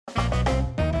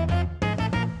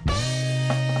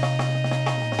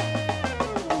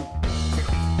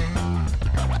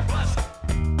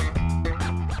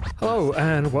Hello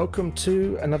and welcome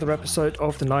to another episode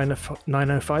of the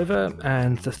 905er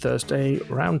and the Thursday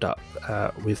Roundup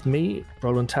with me,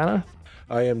 Roland Tanner.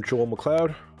 I am Joel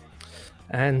McLeod.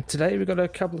 And today we've got a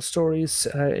couple of stories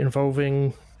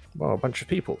involving, well, a bunch of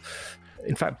people.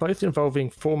 In fact, both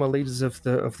involving former leaders of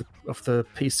the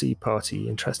PC party,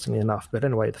 interestingly enough. But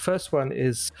anyway, the first one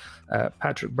is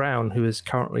Patrick Brown, who is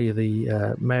currently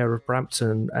the mayor of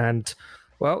Brampton. And,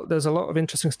 well, there's a lot of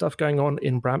interesting stuff going on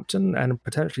in Brampton and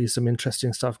potentially some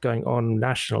interesting stuff going on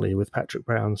nationally with Patrick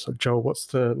Brown. So, Joel, what's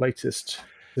the latest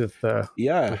with our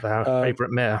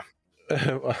favourite mayor?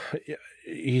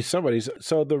 He's somebody's.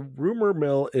 So the rumor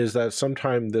mill is that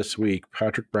sometime this week,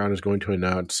 Patrick Brown is going to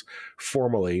announce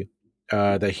formally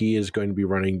that he is going to be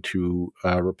running to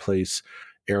replace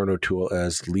Aaron O'Toole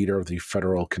as leader of the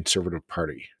federal Conservative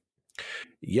Party.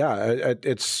 Yeah,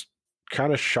 it's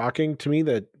kind of shocking to me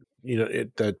that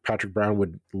that Patrick Brown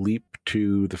would leap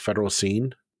to the federal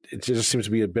scene. It just seems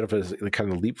to be a bit of a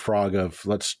kind of leapfrog of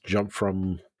let's jump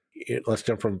from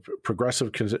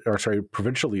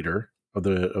provincial leader of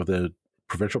the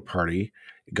provincial party,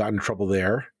 got in trouble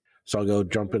there, so I'll go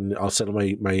jump in. I'll settle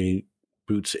my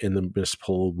boots in the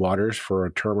municipal waters for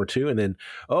a term or two, and then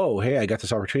I got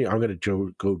this opportunity. I'm going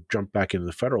to go jump back into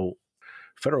the federal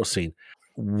scene.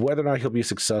 Whether or not he'll be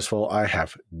successful, I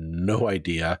have no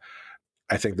idea.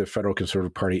 I think the federal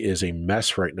Conservative Party is a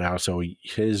mess right now, so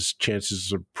his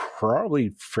chances are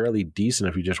probably fairly decent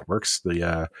if he just works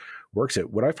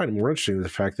it. What I find more interesting is the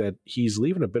fact that he's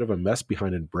leaving a bit of a mess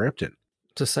behind in Brampton.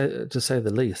 To say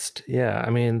the least. Yeah, I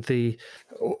mean,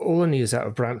 all the news out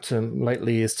of Brampton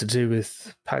lately is to do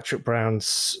with Patrick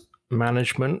Brown's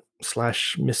management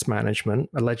 / mismanagement,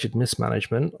 alleged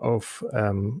mismanagement of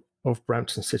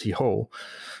Brampton City Hall,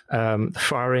 the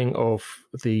firing of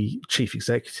the chief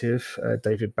executive,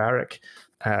 David Barrick,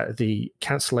 the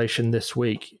cancellation this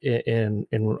week in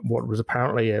what was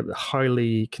apparently a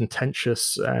highly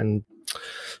contentious and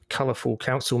colourful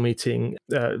council meeting,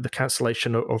 the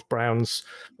cancellation of Brown's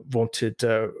wanted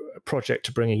project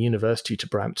to bring a university to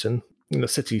Brampton. And the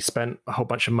city spent a whole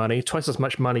bunch of money, twice as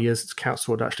much money as the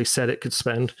council had actually said it could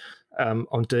spend,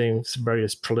 on doing some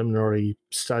various preliminary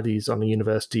studies on the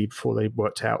university before they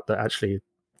worked out that actually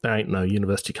there ain't no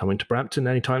university coming to Brampton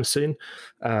anytime soon,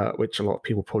 which a lot of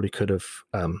people probably could have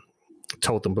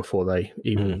told them before they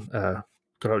even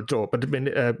got out the door. But I mean,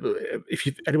 if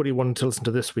anybody wanted to listen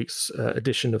to this week's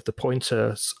edition of the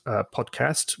Pointers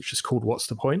podcast, which is called "What's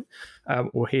the Point,"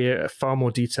 we'll hear far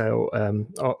more detail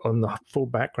on the full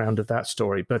background of that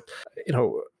story. But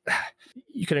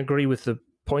you can agree with the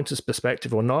Pointers'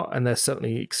 perspective or not, and they're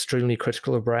certainly extremely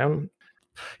critical of Brown.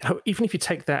 Even if you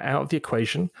take that out of the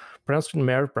equation, Brown's been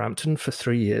mayor of Brampton for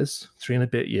 3 and a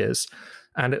bit years,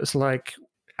 and it was like,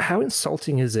 how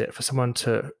insulting is it for someone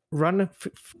to run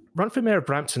for mayor of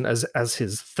Brampton as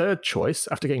his third choice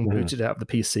after getting booted out of the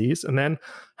PCs, and then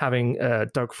having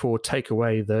Doug Ford take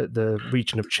away the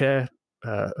region of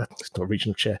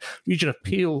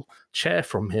Peel chair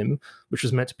from him, which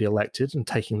was meant to be elected, and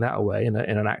taking that away in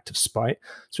an act of spite.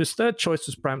 So his third choice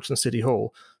was Brampton City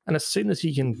Hall. And as soon as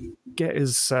he can get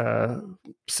his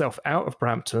self out of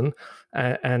Brampton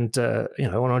and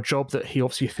on a job that he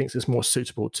obviously thinks is more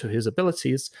suitable to his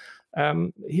abilities,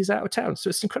 he's out of town. So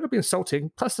it's incredibly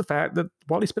insulting. Plus the fact that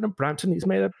while he's been in Brampton, he's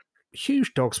made a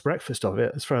huge dog's breakfast of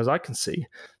it, as far as I can see.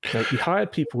 He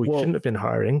hired people he shouldn't have been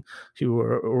hiring, who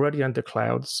were already under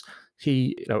clouds.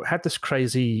 He had this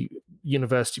crazy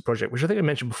university project, which I think I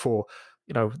mentioned before.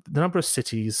 The number of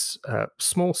cities,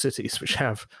 small cities, which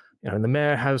have... and the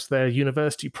mayor has their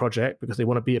university project because they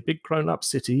want to be a big grown-up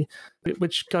city,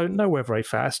 which go nowhere very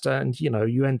fast, and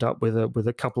you end up with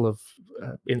a couple of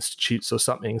institutes or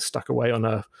something stuck away on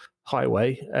a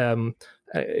highway.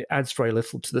 It adds very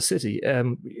little to the city.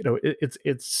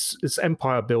 It's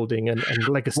empire building and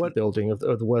legacy building of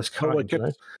the worst kind.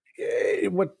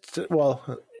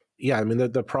 I mean,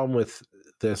 the problem with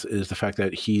this is the fact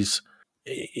that he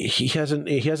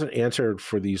hasn't answered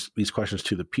for these questions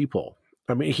to the people.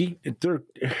 I mean,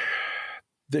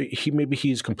 maybe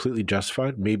he's completely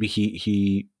justified. Maybe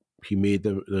he made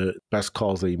the best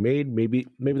calls that he made. Maybe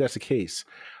that's the case.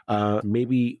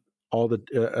 Maybe all the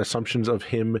assumptions of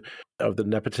him, of the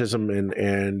nepotism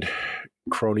and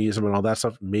cronyism and all that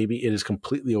stuff, maybe it is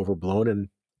completely overblown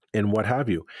and what have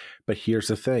you. But here's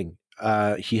the thing.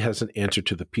 He hasn't answered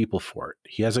to the people for it.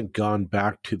 He hasn't gone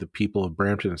back to the people of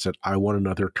Brampton and said, I want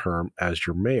another term as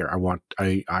your mayor. I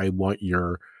want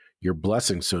your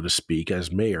blessing, so to speak,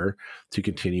 as mayor to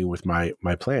continue with my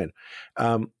plan.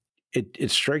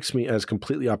 It strikes me as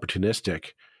completely opportunistic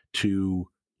to,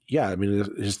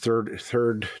 his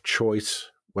third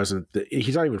choice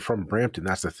he's not even from Brampton.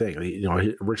 That's the thing.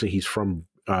 Originally he's from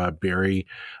Barrie,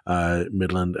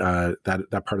 Midland,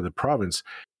 that part of the province,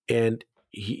 and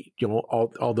he,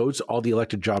 all the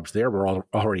elected jobs there were all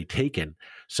already taken.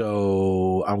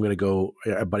 So I'm going to go.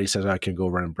 A buddy says I can go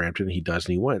run in Brampton. He does,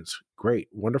 and he wins. Great,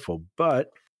 wonderful.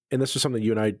 But, and this was something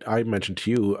you and I mentioned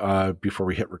to you before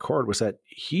we hit record, was that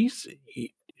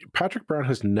Patrick Brown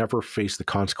has never faced the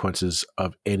consequences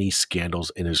of any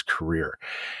scandals in his career,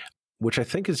 which I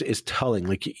think is telling.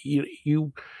 Like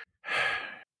you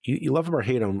love him or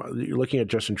hate him. You're looking at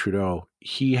Justin Trudeau.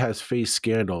 He has faced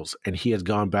scandals, and he has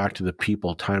gone back to the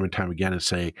people time and time again and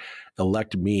say,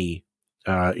 elect me,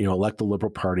 elect the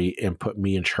Liberal Party and put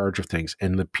me in charge of things.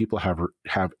 And the people have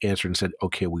answered and said,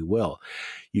 okay, we will.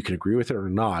 You can agree with it or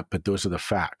not, but those are the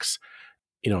facts.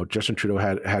 Justin Trudeau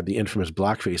had the infamous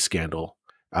blackface scandal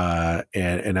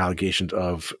and allegations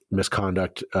of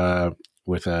misconduct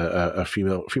with a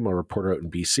female reporter out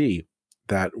in BC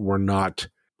that were not,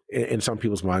 in some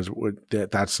people's minds,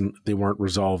 they weren't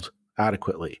resolved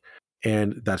adequately,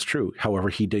 and that's true. However,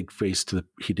 he did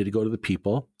go to the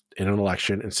people in an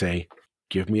election and say,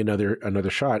 "Give me another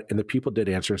shot," and the people did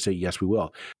answer and say, "Yes, we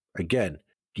will." Again,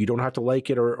 you don't have to like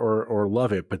it or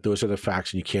love it, but those are the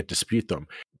facts, and you can't dispute them.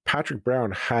 Patrick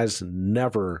Brown has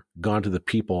never gone to the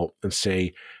people and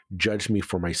say, "Judge me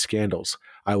for my scandals.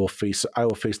 I will face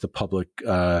the public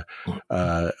the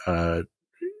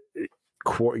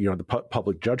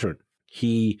public judgment."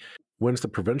 He wins the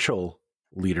provincial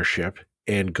leadership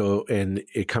and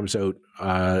it comes out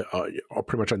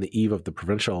pretty much on the eve of the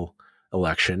provincial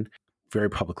election very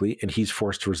publicly, and he's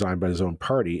forced to resign by his own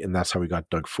party, and that's how we got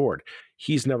Doug Ford.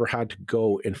 He's never had to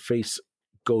go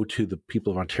to the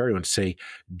people of Ontario and say,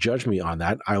 "Judge me on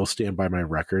that. I will stand by my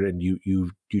record, and you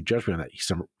judge me on that." He's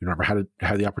never had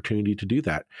the opportunity to do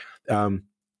that.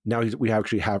 Now we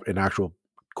actually have an actual,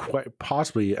 quite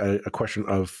possibly a question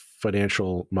of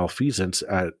financial malfeasance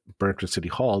at Brampton City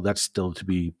Hall. That's still to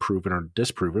be proven or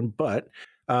disproven, but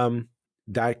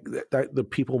that the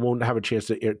people won't have a chance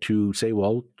to say,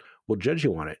 "Well, we'll judge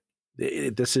you on it."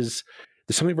 There's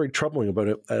something very troubling about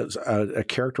it as a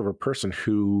character of a person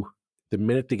who, the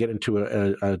minute they get into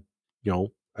a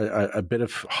bit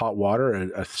of hot water,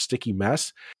 a sticky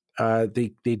mess,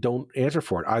 they don't answer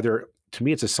for it. Either, to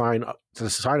me, it's a sign of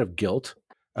guilt,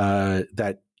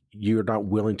 that you're not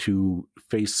willing to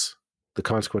face the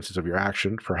consequences of your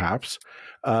action, perhaps.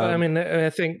 I mean, I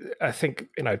think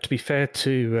to be fair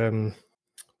to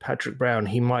Patrick Brown,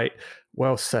 he might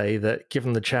well say that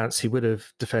given the chance, he would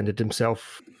have defended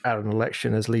himself at an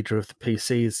election as leader of the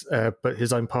PCs, but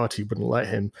his own party wouldn't let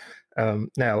him.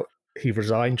 Now, he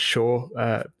resigned, sure.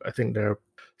 I think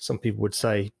some people would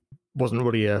say wasn't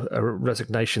really a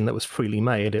resignation that was freely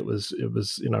made. It was it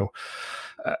was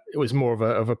more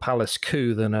of a palace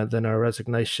coup than a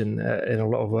resignation in a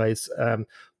lot of ways.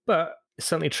 But it's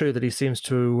certainly true that he seems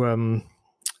to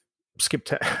skip.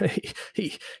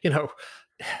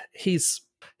 His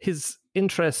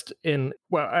interest in,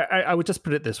 well, I would just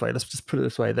put it this way. Let's just put it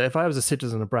this way: that if I was a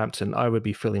citizen of Brampton, I would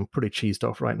be feeling pretty cheesed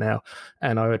off right now,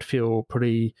 and I would feel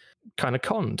pretty kind of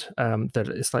conned. That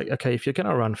it's like, okay, if you're going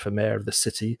to run for mayor of the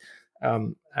city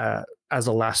as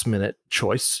a last minute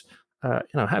choice,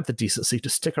 have the decency to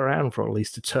stick around for at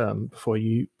least a term before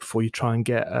you try and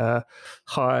get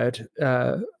hired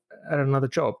at another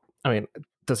job. I mean,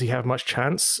 does he have much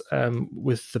chance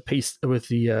with the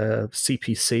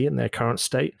CPC in their current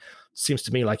state? Seems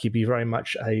to me like he'd be very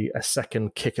much a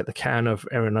second kick at the can of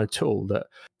Erin O'Toole. That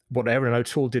what Erin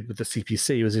O'Toole did with the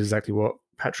CPC was exactly what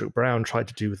Patrick Brown tried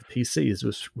to do with the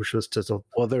PCs, which was to sort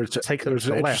of take them to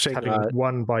the left, having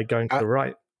won by going to the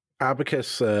right.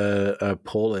 Abacus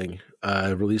polling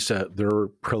released their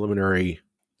preliminary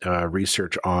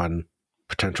research on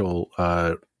potential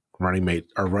running mate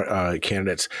or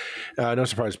candidates. No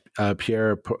surprise,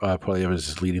 Pierre Poilievre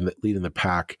is leading the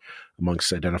pack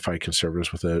amongst identified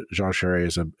conservatives, with Jean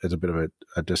Charest as a bit of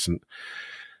a distant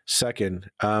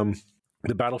second.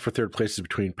 The battle for third place is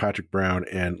between Patrick Brown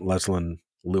and Leslyn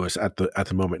Lewis at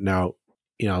the moment. Now,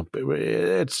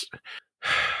 it's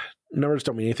numbers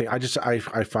don't mean anything. I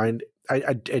find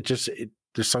there's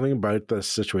something about the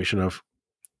situation of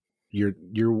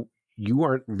you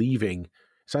aren't leaving.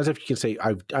 It's not as if you can say,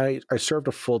 I served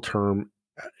a full term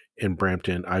in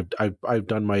Brampton. I've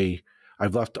done my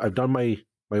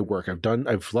work.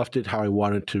 I've left it how I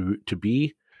wanted to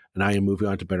be, and I am moving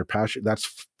on to better pasture.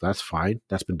 That's fine.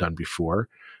 That's been done before,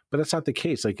 but that's not the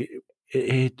case. Like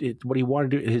what he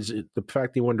wanted to do is the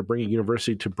fact that he wanted to bring a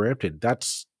university to Brampton.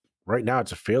 That's right now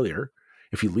it's a failure.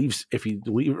 If he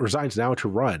resigns now to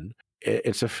run,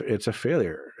 it's a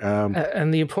failure.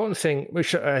 And the important thing,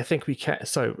 which I think we can,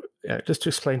 so just to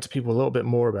explain to people a little bit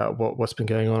more about what's been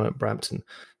going on at Brampton.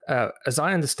 As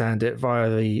I understand it, via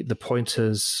the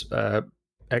Pointers'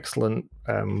 excellent,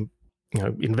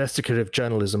 investigative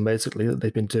journalism, basically, that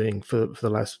they've been doing for the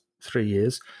last 3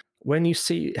 years, when you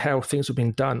see how things were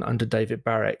being done under David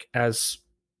Barrack as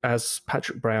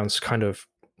Patrick Brown's kind of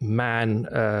man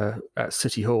at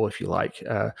City Hall, if you like,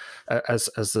 as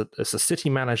a city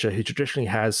manager who traditionally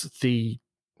has the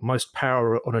most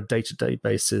power on a day-to-day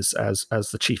basis as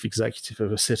the chief executive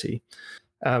of a city.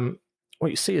 What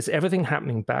you see is everything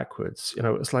happening backwards.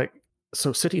 It's like,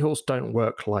 so city halls don't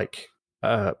work like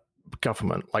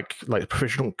government, like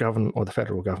provincial government or the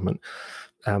federal government.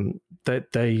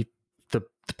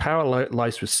 The power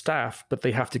lies with staff, but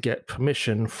they have to get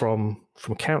permission from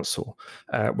council.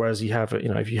 Whereas you have,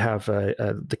 if you have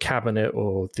the cabinet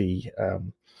or the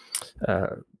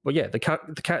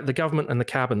the government and the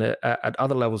cabinet at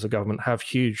other levels of government have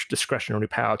huge discretionary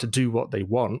power to do what they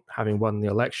want, having won the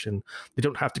election. They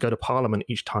don't have to go to Parliament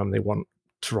each time they want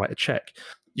to write a check.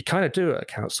 You kind of do it at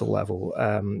council level.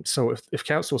 So if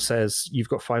council says you've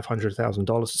got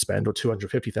 $500,000 to spend or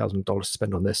 $250,000 to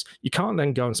spend on this, you can't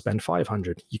then go and spend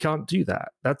 $500. You can't do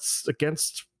that. That's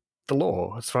against the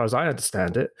law, as far as I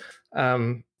understand it.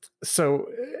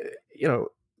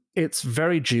 It's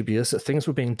very dubious that things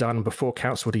were being done before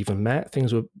council had even met.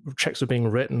 Checks were being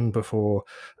written before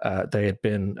they had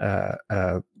been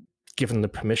given the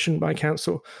permission by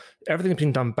council. Everything's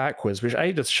been done backwards, which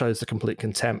just shows the complete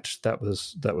contempt that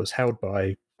was held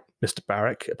by Mr.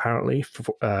 Barrack, apparently,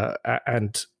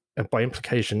 and by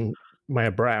implication,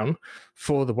 Mayor Brown,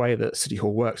 for the way that City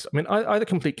Hall works. I mean, either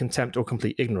complete contempt or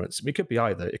complete ignorance. I mean, it could be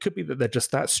either. It could be that they're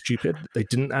just that stupid that they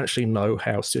didn't actually know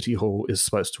how City Hall is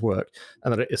supposed to work,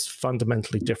 and that it is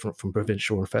fundamentally different from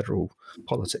provincial and federal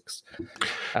politics.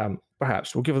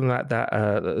 Perhaps we'll give them that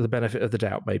the benefit of the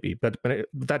doubt, maybe, but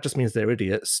that just means they're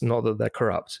idiots, not that they're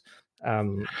corrupt.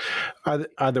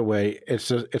 Either way, it's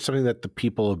something that the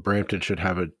people of Brampton should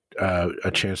have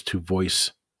a chance to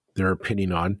voice their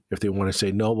opinion on. If they want to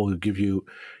say no, we'll give you,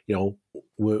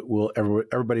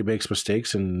 everybody makes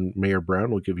mistakes, and Mayor Brown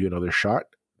will give you another shot.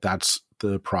 That's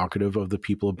the prerogative of the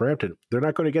people of Brampton. They're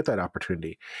not going to get that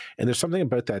opportunity, and there's something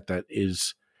about that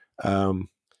is.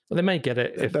 Well, they may get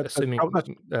it assuming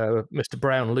Mr.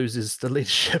 Brown loses the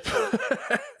leadership.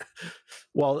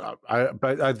 Well,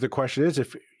 but the question is,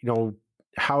 if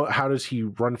how does he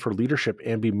run for leadership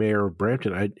and be mayor of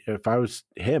Brampton? If I was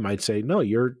him, I'd say no.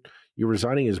 You're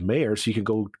resigning as mayor so you can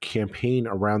go campaign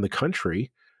around the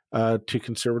country to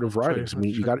conservative ridings. I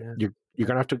mean, you're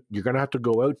gonna have to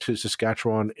go out to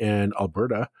Saskatchewan and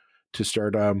Alberta to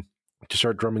start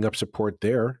drumming up support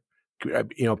there.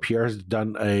 Pierre has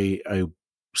done a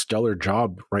stellar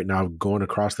job right now going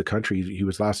across the country. He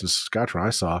was last in Saskatchewan,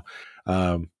 I saw.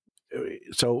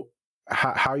 So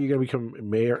how are you going to become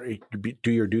mayor?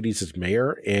 Do your duties as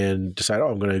mayor and decide,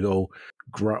 I'm going to go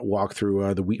walk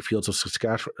through the wheat fields of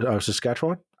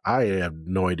Saskatchewan? I have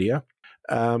no idea.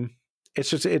 It's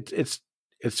just it's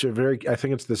a very, I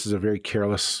think this is a very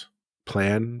careless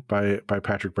plan by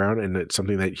Patrick Brown, and it's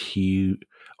something that he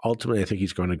ultimately, I think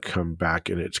he's going to come back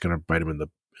and it's going to bite him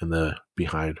in the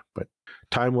behind. But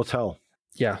time will tell.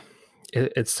 Yeah,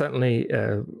 it's certainly.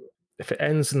 If it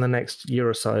ends in the next year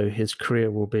or so, his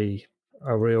career will be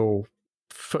a real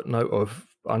footnote of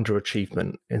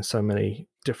underachievement in so many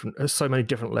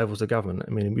different levels of government.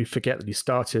 I mean, we forget that he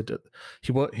started.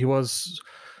 He was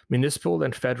municipal,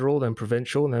 then federal, then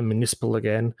provincial, and then municipal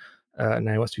again.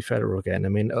 Now he wants to be federal again. I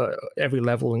mean, every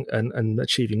level and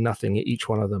achieving nothing at each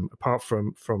one of them, apart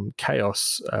from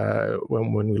chaos.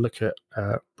 When we look at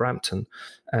Brampton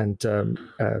and.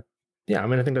 Yeah, I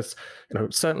mean, I think that's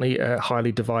certainly a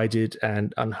highly divided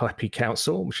and unhappy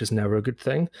council, which is never a good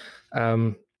thing,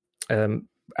 at the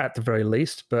very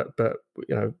least. But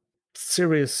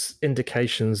serious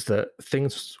indications that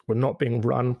things were not being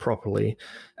run properly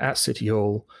at City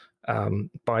Hall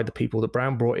by the people that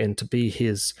Brown brought in to be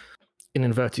his, in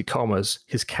inverted commas,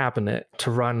 his cabinet,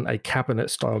 to run a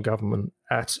cabinet-style government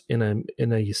in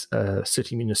a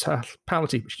city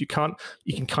municipality, which you can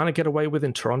kind of get away with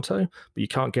in Toronto, but you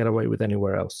can't get away with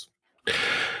anywhere else.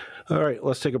 All right,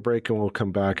 let's take a break and we'll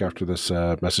come back after this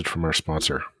message from our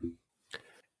sponsor.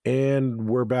 And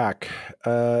we're back.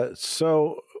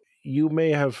 So you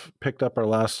may have picked up our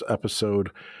last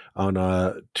episode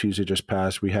on Tuesday just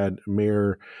past. We had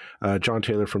Mayor John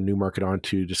Taylor from Newmarket on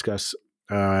to discuss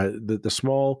the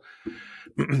small,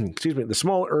 the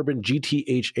small urban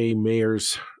GTHA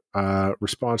mayor's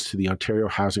response to the Ontario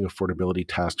Housing Affordability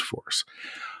Task Force.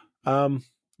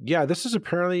 This has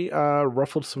apparently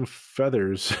ruffled some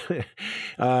feathers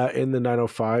in the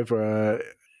 905,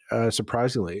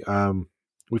 surprisingly.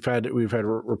 we've had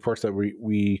reports that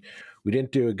we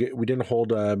didn't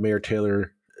hold Mayor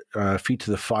Taylor feet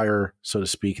to the fire, so to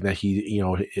speak, and that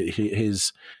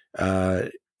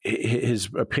his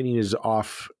opinion is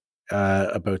off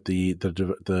about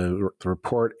the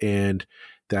report, and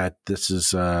that this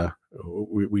is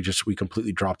we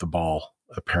completely dropped the ball,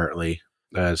 apparently,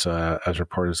 as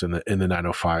reporters in the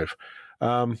 905.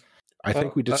 I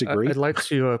think we disagree. I'd like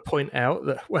to point out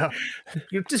that, well,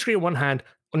 you disagree on one hand.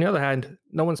 On the other hand,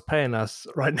 no one's paying us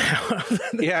right now.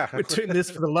 Yeah. We're doing this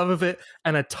for the love of it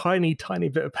and a tiny, tiny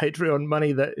bit of Patreon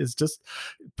money that is just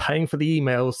paying for the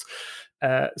emails.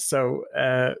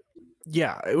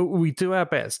 Yeah, we do our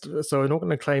best. So we're not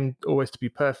going to claim always to be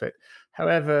perfect.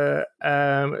 However,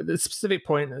 the specific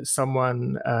point that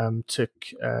someone took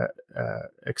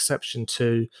exception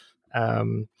to,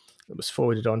 it was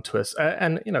forwarded on to us,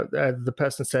 and the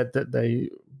person said that they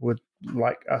would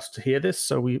like us to hear this,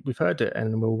 so we've heard it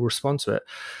and we'll respond to it.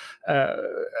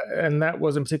 And that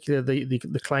was in particular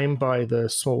the claim by the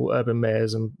small urban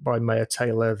mayors and by Mayor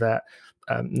Taylor that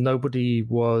nobody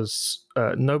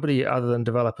other than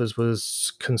developers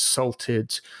was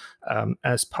consulted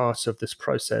as part of this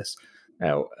process.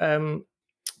 Now,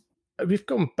 we've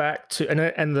gone back to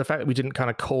and the fact that we didn't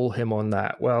kind of call him on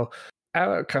that. Well,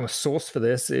 our kind of source for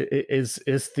this is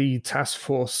the task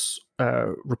force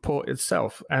report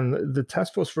itself, and the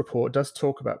task force report does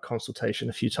talk about consultation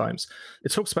a few times.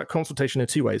 It talks about consultation in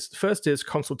two ways. The first is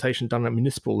consultation done at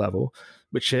municipal level,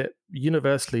 which it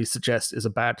universally suggests is a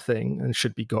bad thing and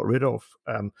should be got rid of.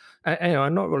 And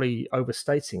I'm not really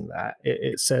overstating that.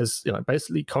 It says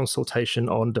basically consultation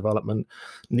on development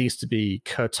needs to be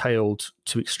curtailed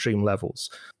to extreme levels.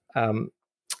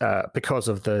 Because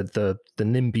of the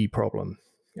NIMBY problem,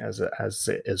 as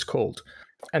it is called.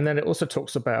 And then it also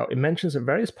talks about, it mentions at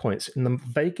various points in the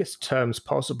vaguest terms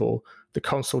possible, the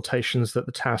consultations that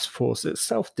the task force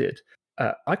itself did.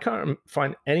 I can't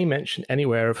find any mention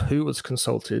anywhere of who was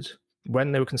consulted,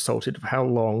 when they were consulted, for how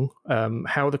long,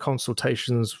 how the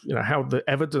consultations, how the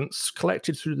evidence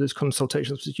collected through those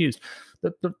consultations was used.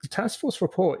 The task force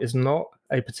report is not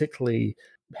a particularly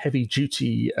heavy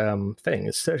duty thing.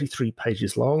 It's 33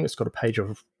 pages long. It's got a page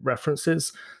of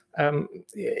references.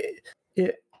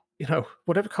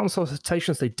 Whatever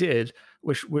consultations they did,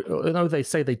 which they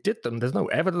say they did them, there's no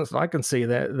evidence that I can see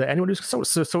that anybody was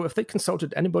consulted. So if they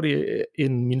consulted anybody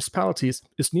in municipalities,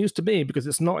 it's news to me because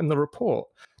it's not in the report.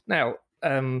 Now,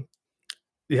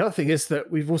 the other thing is that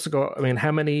we've also got,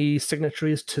 how many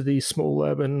signatories to the small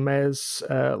urban mayor's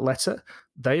letter?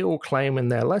 They all claim in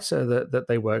their letter that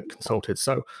they weren't consulted.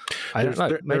 So I don't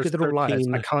know. Maybe they're all liars.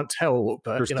 I can't tell.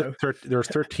 But there's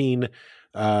 13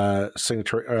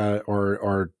 signatory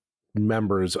or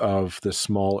members of the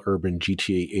small urban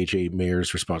GTA AJ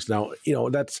mayor's response. Now,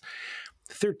 that's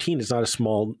 13 is not a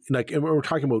small, and we're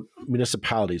talking about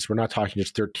municipalities. We're not talking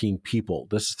just 13 people.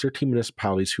 This is 13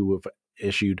 municipalities who have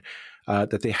issued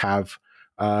that they have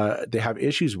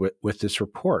issues with this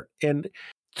report. And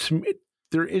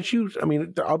their issues,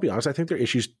 I'll be honest, I think their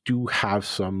issues do have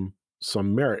some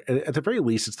merit. And at the very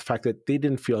least, it's the fact that they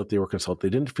didn't feel that they were consulted.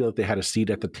 They didn't feel that they had a seat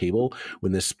at the table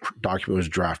when this document was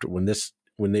drafted, when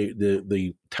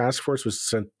the task force was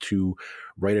sent to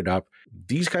write it up.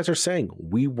 These guys are saying,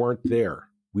 we weren't there.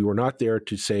 We were not there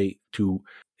to say to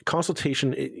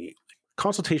consultation.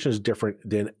 Consultation is different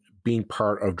than being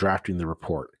part of drafting the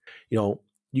report.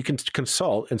 You can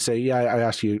consult and say, yeah, I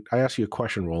asked you a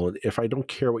question, Roland. If I don't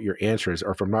care what your answer is,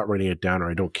 or if I'm not writing it down, or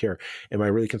I don't care, am I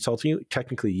really consulting you?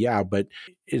 Technically, yeah, but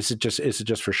is it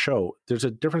just for show? There's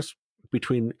a difference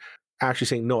between actually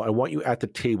saying, no, I want you at the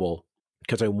table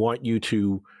because I want you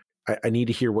to, I need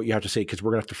to hear what you have to say because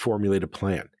we're going to have to formulate a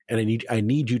plan, and I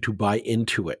need you to buy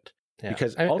into it. Yeah.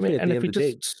 Because ultimately, at the end of the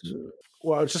day,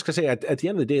 well, I was just going to say, at the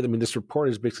end of the day, this report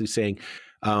is basically saying,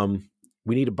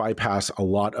 we need to bypass a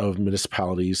lot of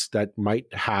municipalities that might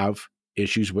have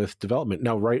issues with development.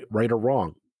 Now, right or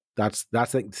wrong, that's the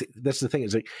thing.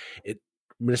 Is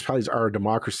municipalities are a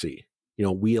democracy.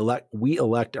 We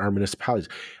elect our municipalities.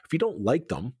 If you don't like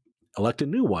them, elect a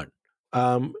new one.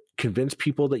 Convince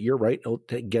people that you're right,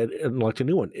 get and elect a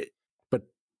new one.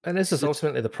 And this is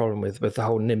ultimately the problem with the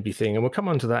whole NIMBY thing, and we'll come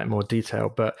on to that in more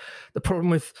detail. But the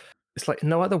problem with it's like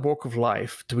no other walk of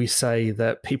life do we say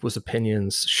that people's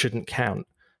opinions shouldn't count.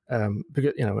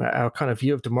 Because our kind of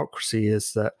view of democracy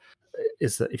is that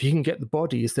if you can get the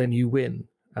bodies, then you win,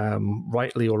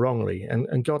 rightly or wrongly.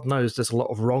 And God knows there's a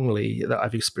lot of wrongly that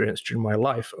I've experienced during my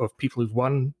life of people who've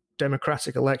won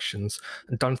democratic elections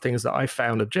and done things that I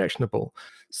found objectionable.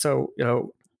 So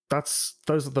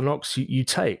those are the knocks you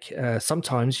take.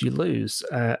 Sometimes you lose,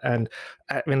 and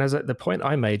I mean, as the point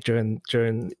I made during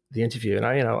the interview, and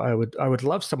I would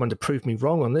love someone to prove me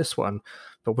wrong on this one,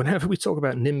 but whenever we talk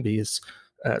about NIMBYs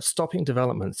stopping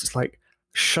developments, it's like,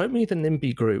 show me the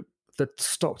NIMBY group that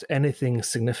stopped anything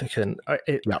significant.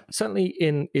 Certainly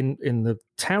in the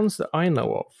towns that I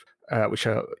know of, which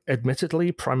are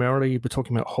admittedly primarily we're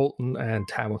talking about Halton and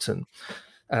Hamilton.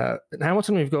 In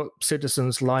Hamilton, we've got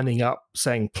citizens lining up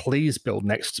saying, please build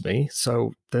next to me.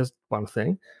 So there's one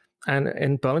thing. And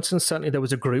in Burlington, certainly there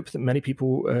was a group that many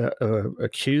people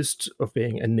accused of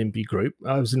being a NIMBY group.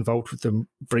 I was involved with them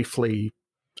briefly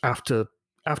after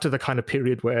the kind of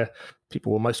period where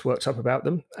people were most worked up about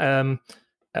them. And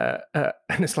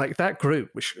it's like that group,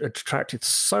 which attracted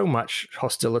so much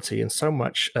hostility and so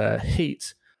much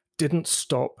heat, didn't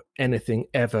stop anything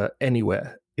ever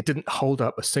anywhere. It didn't hold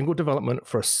up a single development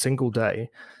for a single day.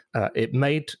 It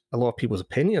made a lot of people's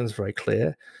opinions very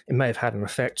clear. It may have had an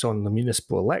effect on the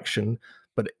municipal election,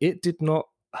 but it did not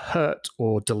hurt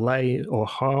or delay or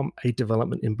harm a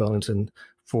development in Burlington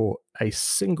for a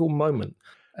single moment.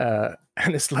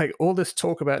 And it's like all this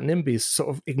talk about NIMBYs sort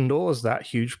of ignores that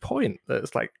huge point. That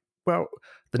it's like, well,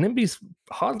 the NIMBYs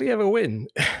hardly ever win.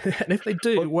 And if they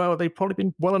do, well, they've probably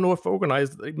been well enough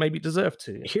organized that they maybe deserve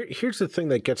to. Here's the thing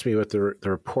that gets me with the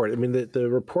report. I mean, the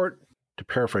report, to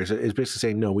paraphrase it, is basically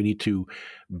saying, no, we need to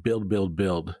build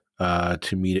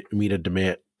to meet a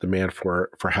demand for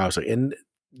housing. And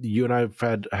you and I have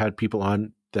had people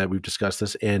on that we've discussed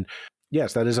this, and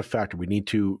yes, that is a factor. We need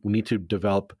to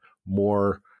develop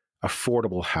more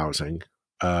affordable housing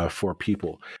for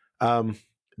people.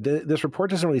 This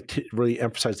report doesn't really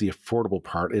emphasize the affordable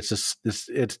part. It's just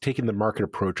it's taking the market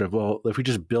approach of, well, if we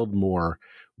just build more,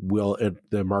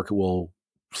 the market will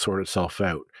sort itself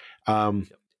out. And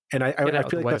I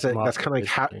feel like that's kind of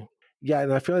like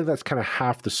and I feel like that's kind of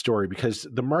half the story, because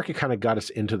the market kind of got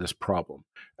us into this problem.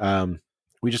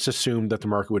 We just assumed that the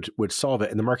market would solve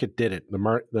it, and the market didn't.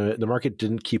 The market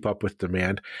didn't keep up with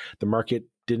demand. The market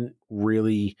didn't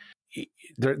really.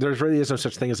 There's really is no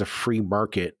such thing as a free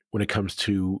market when it comes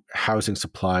to housing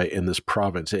supply in this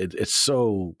province. It's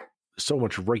so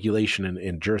much regulation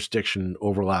and jurisdiction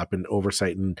overlap and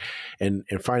oversight and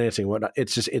financing and whatnot.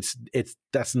 It's just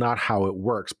that's not how it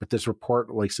works. But this report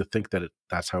likes to think that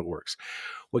that's how it works.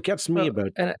 What gets me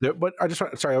but I just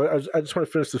want to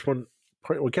finish this one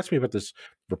point. What gets me about this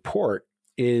report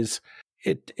is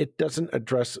it doesn't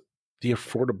address the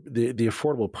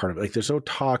affordable part of it. Like, there's no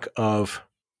talk of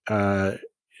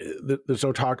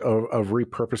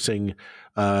repurposing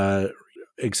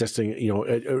existing,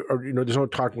 there's no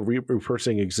talk of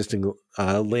repurposing existing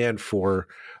land for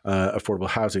affordable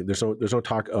housing. There's no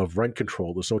talk of rent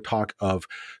control. There's no talk of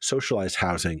socialized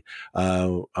housing.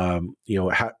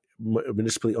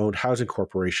 Municipally owned housing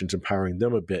corporations, empowering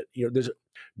them a bit. There's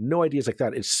no ideas like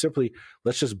that. It's simply,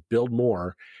 let's just build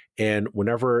more, and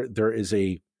whenever there is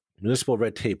a municipal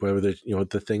red tape, whatever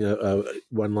the thing,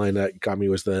 one line that got me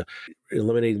was the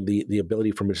eliminating the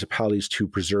ability for municipalities to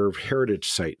preserve heritage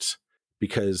sites,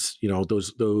 because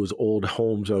those old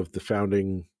homes of the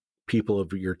founding people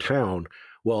of your town,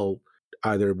 well,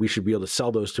 either we should be able to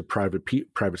sell those to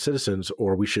private citizens,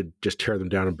 or we should just tear them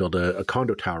down and build a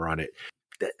condo tower on it.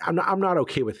 I'm not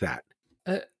okay with that.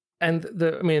 And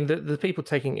the people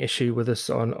taking issue with us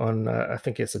on I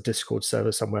think it's a Discord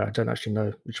server somewhere. I don't actually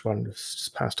know which one was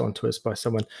just passed on to us by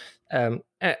someone. You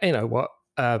know what?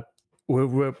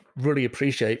 We really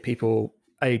appreciate people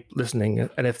listening,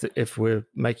 and if we're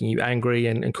making you angry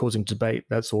and causing debate,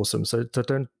 that's awesome. So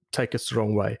don't take us the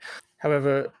wrong way.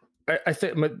 However, I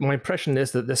think my impression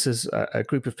is that this is a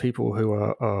group of people who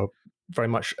are very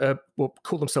much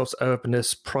call themselves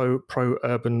urbanists,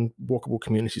 pro-urban walkable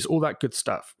communities, all that good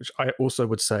stuff, which I also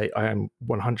would say I am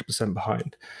 100%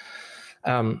 behind.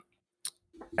 And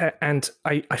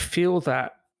I feel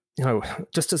that,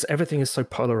 just as everything is so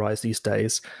polarized these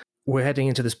days, we're heading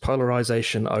into this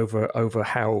polarization over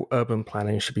how urban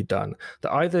planning should be done.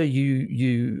 That either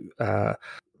you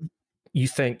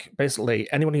think basically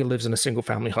anyone who lives in a single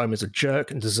family home is a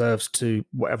jerk and deserves to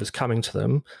whatever's coming to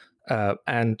them,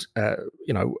 and a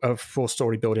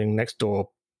 4-story building next door,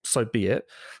 so be it.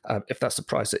 If that's the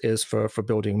price it is for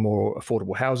building more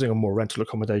affordable housing or more rental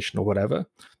accommodation or whatever,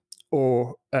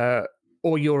 or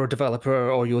you're a developer,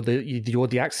 or you're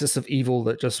the axis of evil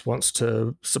that just wants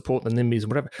to support the NIMBYs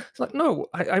and whatever. It's like, no,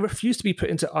 I refuse to be put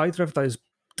into either of those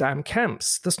damn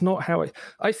camps. That's not how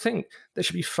I think there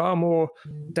should be far more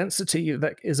density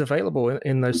that is available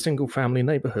in those single family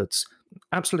neighborhoods.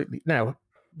 Absolutely. Now,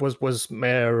 was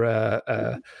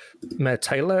Mayor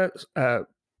Taylor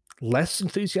less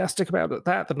enthusiastic about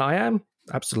that than I am?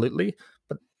 Absolutely.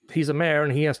 But he's a mayor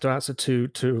and he has to answer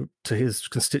to his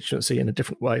constituency in a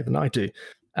different way than I do.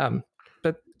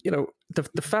 But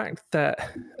the fact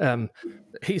that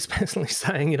he's basically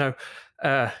saying,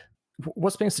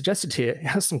 what's being suggested here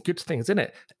has some good things in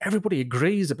it. Everybody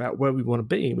agrees about where we want to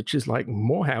be, which is like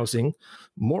more housing,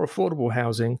 more affordable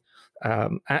housing,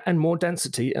 and more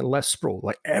density and less sprawl.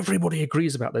 Like everybody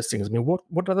agrees about those things. I mean,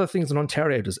 what other things in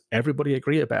Ontario does everybody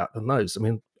agree about than those? I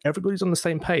mean, everybody's on the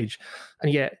same page,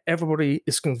 and yet everybody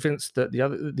is convinced that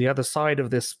the other side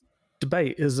of this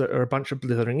debate are a bunch of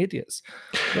blithering idiots.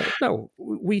 No,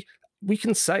 we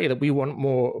can say that we want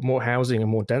more housing and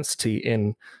more density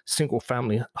in single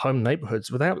family home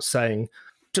neighborhoods without saying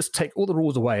just take all the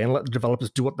rules away and let the developers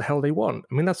do what the hell they want.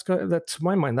 I mean, that to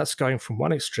my mind, that's going from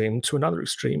one extreme to another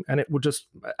extreme, and it will just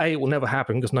it will never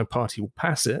happen because no party will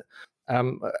pass it.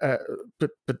 But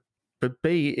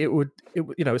B, it would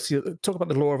talk about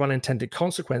the law of unintended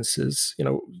consequences.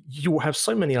 You will have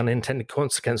so many unintended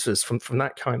consequences from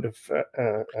that kind of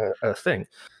thing.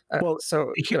 Let's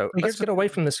get away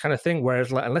from this kind of thing.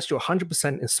 Whereas, unless you're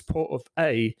 100% in support of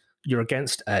A, you're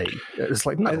against A. It's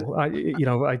like no,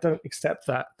 I don't accept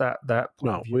that.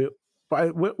 No,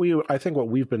 I think what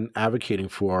we've been advocating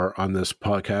for on this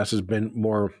podcast has been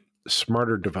more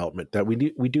smarter development. That we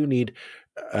do need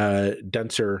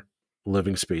denser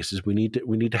living spaces. We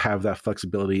need to have that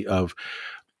flexibility of.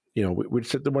 We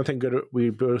said the one thing good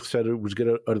we both said it was good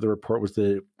out of the report was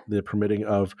the permitting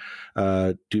of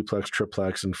duplex,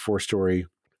 triplex, and 4-story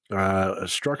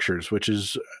structures, which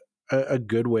is a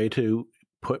good way to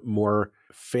put more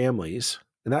families.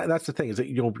 And that's the thing is that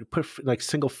put like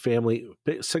single family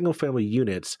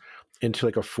units into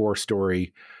like a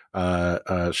 4-story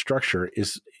structure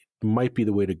might be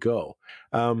the way to go.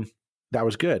 That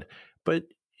was good, but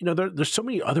there's so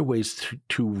many other ways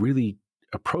to really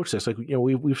approach this. Like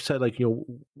we've said, like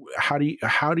how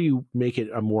do you make it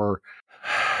a more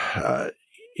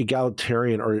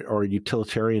egalitarian or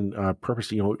utilitarian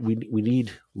purpose? We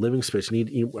need living space. Where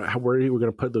are we going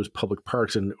to put those public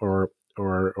parks and or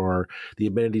the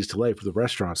amenities to life for the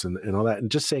restaurants and all that? And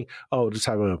just saying, just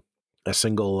have a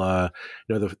single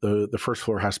the first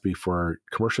floor has to be for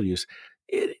commercial use.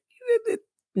 We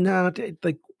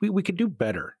could do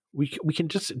better. We can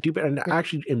just do better and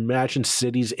actually imagine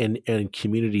cities and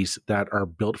communities that are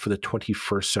built for the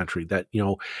 21st century. That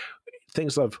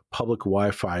things of public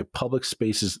Wi-Fi, public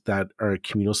spaces that are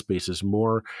communal spaces,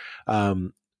 more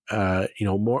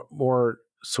more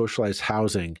socialized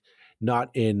housing, not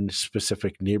in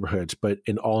specific neighborhoods, but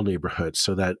in all neighborhoods,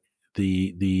 so that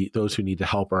those who need the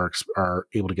help are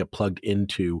able to get plugged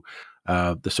into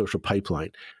the social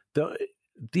pipeline.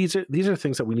 These are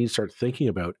things that we need to start thinking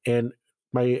about. And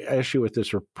my issue with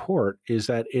this report is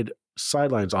that it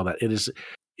sidelines all that. It is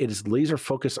laser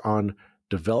focused on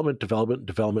development, build.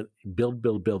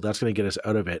 That's going to get us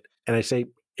out of it. And I say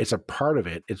it's a part of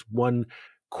it. It's one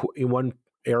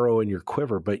arrow in your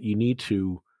quiver, but you need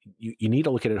to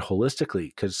look at it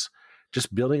holistically, because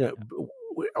just building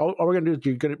all we're going to do is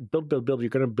you're going to build. You're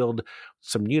going to build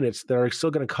some units that are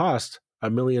still going to cost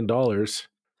 $1 million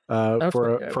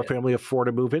for a family of 4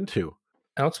 to move into.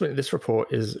 Ultimately, this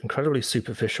report is incredibly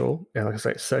superficial. Like I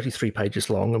say, it's 33 pages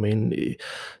long. I mean,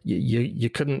 you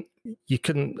couldn't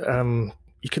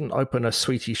open a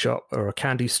sweetie shop or a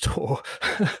candy store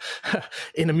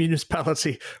in a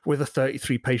municipality with a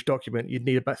 33-page document. You'd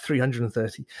need about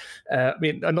 330. I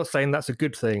mean, I'm not saying that's a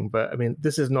good thing, but I mean,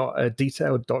 this is not a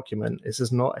detailed document. This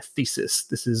is not a thesis.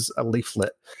 This is a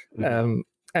leaflet. Mm-hmm.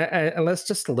 And let's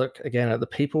just look again at the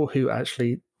people who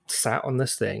actually sat on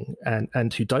this thing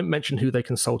and who don't mention who they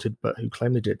consulted, but who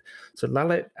claim they did. So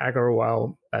Lalit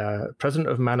Agarwal, president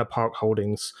of Manor Park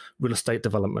Holdings, real estate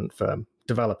development firm,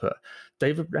 developer.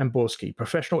 David Amborski,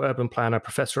 professional urban planner,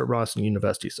 professor at Ryerson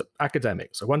University, so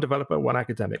academic. So one developer, one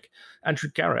academic. Andrew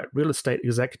Garrett, real estate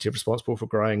executive responsible for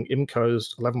growing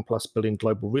IMCO's 11 plus billion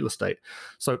global real estate.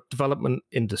 So development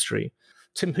industry.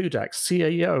 Tim Hudak,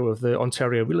 CEO of the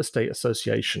Ontario Real Estate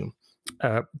Association,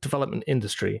 development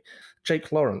industry.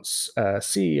 Jake Lawrence,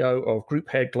 CEO of Group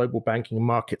Head Global Banking and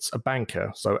Markets, a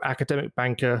banker, so academic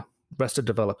banker, rest of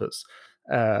developers.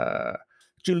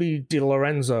 Julie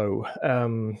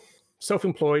DiLorenzo,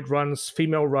 self-employed, runs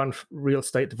female-run real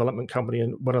estate development company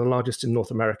and one of the largest in North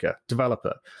America,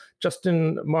 developer.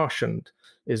 Justin Marchand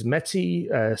is METI,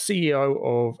 CEO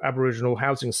of Aboriginal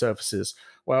Housing Services.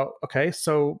 Well, okay,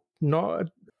 so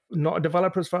not a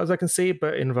developer as far as I can see,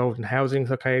 but involved in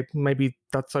housing. Okay, maybe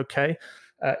that's okay.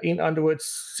 Ian Underwood,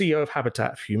 CEO of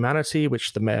Habitat for Humanity,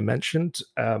 which the mayor mentioned.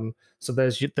 So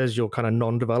there's your kind of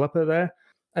non-developer there.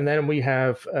 And then we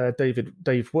have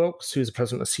Dave Wilkes, who's the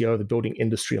president and CEO of the Building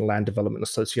Industry and Land Development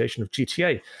Association of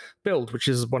GTA Build, which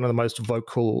is one of the most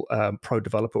vocal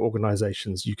pro-developer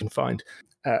organizations you can find.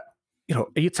 Are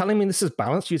you telling me this is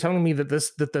balanced? Are you telling me that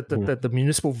that the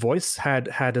municipal voice had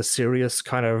a serious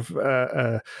kind of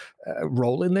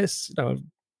role in this?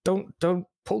 Don't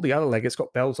pull the other leg. It's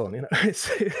got bells on.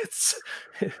 This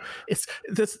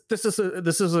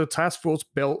is a task force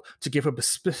built to give a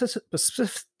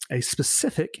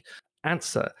specific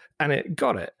answer, and it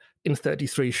got it in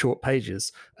 33 short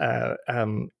pages. I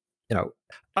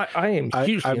am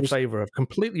hugely in favor of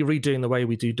completely redoing the way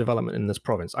we do development in this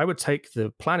province. I would take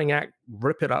the Planning Act,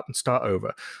 rip it up, and start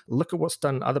over. Look at what's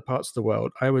done in other parts of the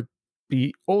world. I would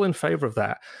be all in favor of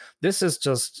that. This is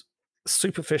just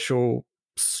superficial,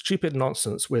 stupid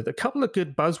nonsense with a couple of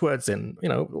good buzzwords in,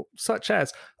 such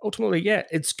as ultimately,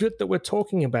 it's good that we're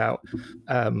talking about,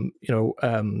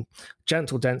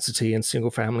 gentle density in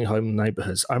single family home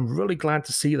neighborhoods. I'm really glad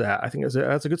to see that. I think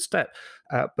that's a good step.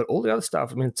 But all the other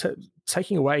stuff,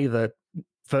 taking away the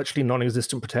virtually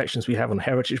non-existent protections we have on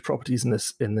heritage properties in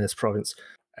this province.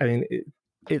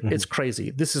 It's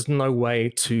crazy. This is no way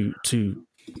to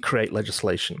create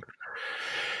legislation.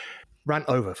 Rant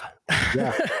over.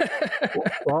 Yeah.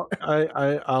 Well,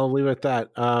 I'll leave it at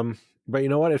that. But you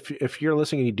know what? If you're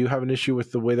listening and you do have an issue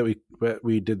with the way that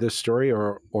we did this story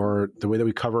or the way that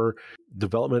we cover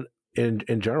development in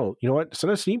general, you know what? Send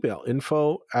us an email,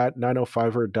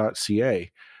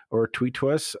 info@905er.ca, or tweet to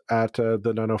us at the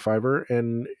 905er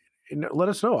and let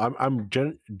us know. I'm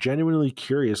genuinely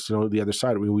curious to know the other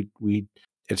side. We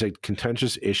it's a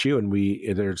contentious issue, and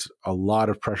there's a lot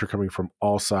of pressure coming from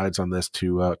all sides on this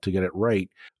to get it right.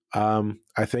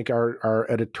 I think our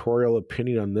editorial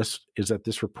opinion on this is that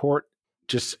this report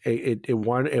just it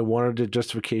wanted a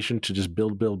justification to just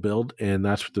build, and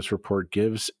that's what this report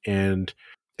gives. And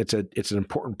it's an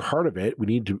important part of it.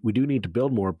 We do need to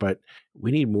build more, but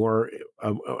we need more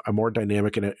a more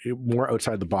dynamic and a more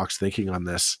outside the box thinking on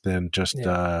this than just.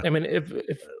 Yeah.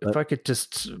 If I could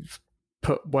just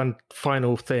put one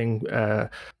final thing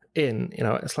in,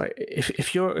 it's like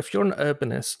if you're an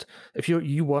urbanist, if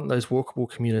you want those walkable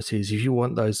communities, if you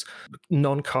want those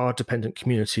non-car dependent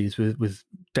communities with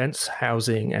dense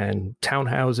housing and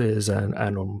townhouses and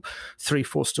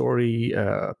 3-4 story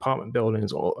apartment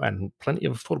buildings and plenty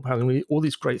of affordable housing, all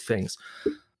these great things,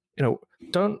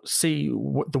 don't see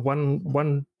the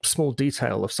one small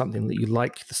detail of something that you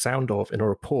like the sound of in a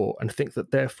report and think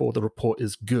that therefore the report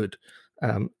is good.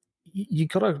 You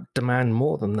got to demand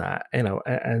more than that, and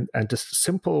just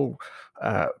simple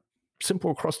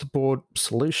across the board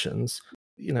solutions.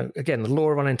 Again, the law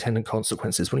of unintended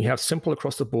consequences. When you have simple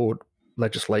across the board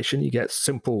legislation, you get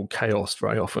simple chaos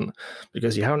very often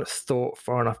because you haven't thought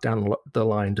far enough down the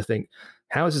line to think,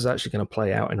 how is this actually going to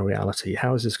play out in reality?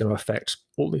 How is this going to affect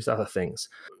all these other things?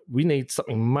 We need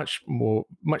something much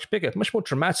bigger, much more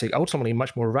dramatic, ultimately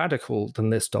much more radical than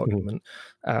this document,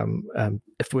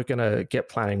 if we're going to get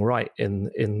planning right in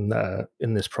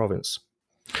this province.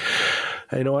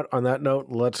 Hey, you know what? On that note,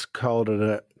 let's call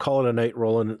it a night,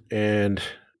 Roland, and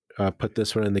put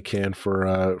this one in the can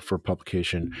for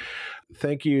publication.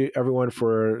 Thank you, everyone,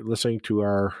 for listening to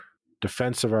our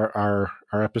defense of our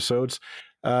episodes.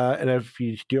 And if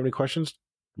you do have any questions,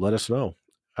 let us know.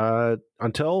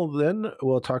 Until then,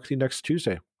 we'll talk to you next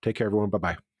Tuesday. Take care, everyone.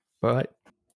 Bye-bye. Bye.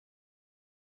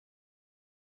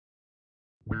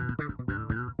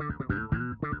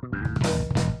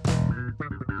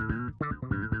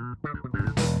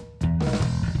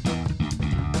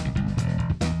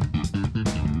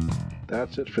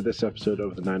 That's it for this episode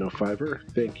of the 905er.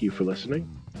 Thank you for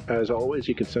listening. As always,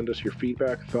 you can send us your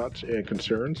feedback, thoughts, and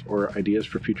concerns or ideas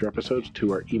for future episodes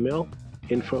to our email,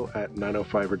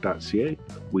 info@905er.ca.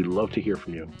 We'd love to hear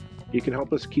from you. You can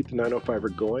help us keep the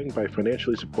 905er going by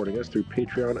financially supporting us through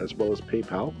Patreon as well as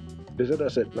PayPal. Visit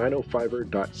us at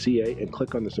 905er.ca and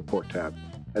click on the support tab.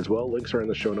 As well, links are in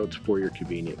the show notes for your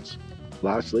convenience.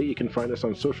 Lastly, you can find us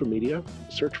on social media.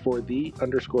 Search for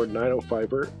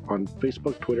 _905er on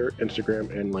Facebook, Twitter, Instagram,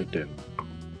 and LinkedIn.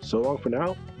 So long for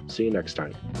now. See you next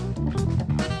time.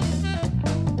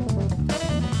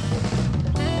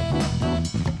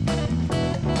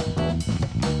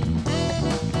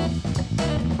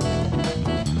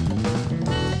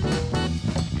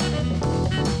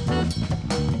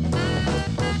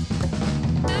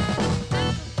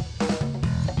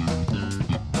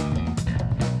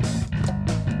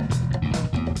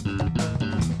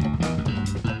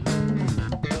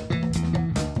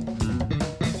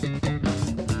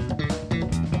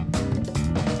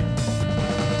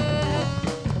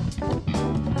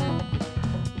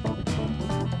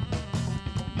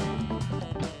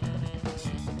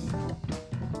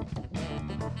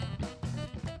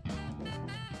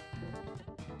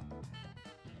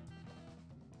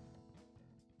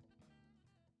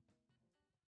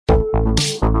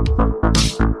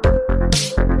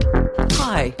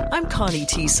 Hi, I'm Connie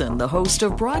Thiessen, the host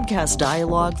of Broadcast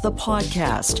Dialogue, the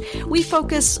podcast. We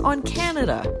focus on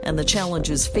Canada and the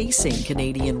challenges facing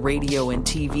Canadian radio and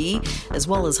TV, as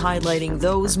well as highlighting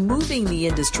those moving the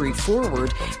industry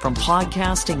forward from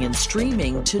podcasting and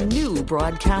streaming to new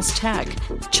broadcast tech.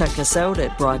 Check us out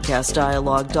at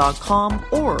broadcastdialogue.com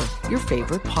or your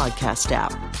favorite podcast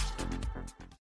app.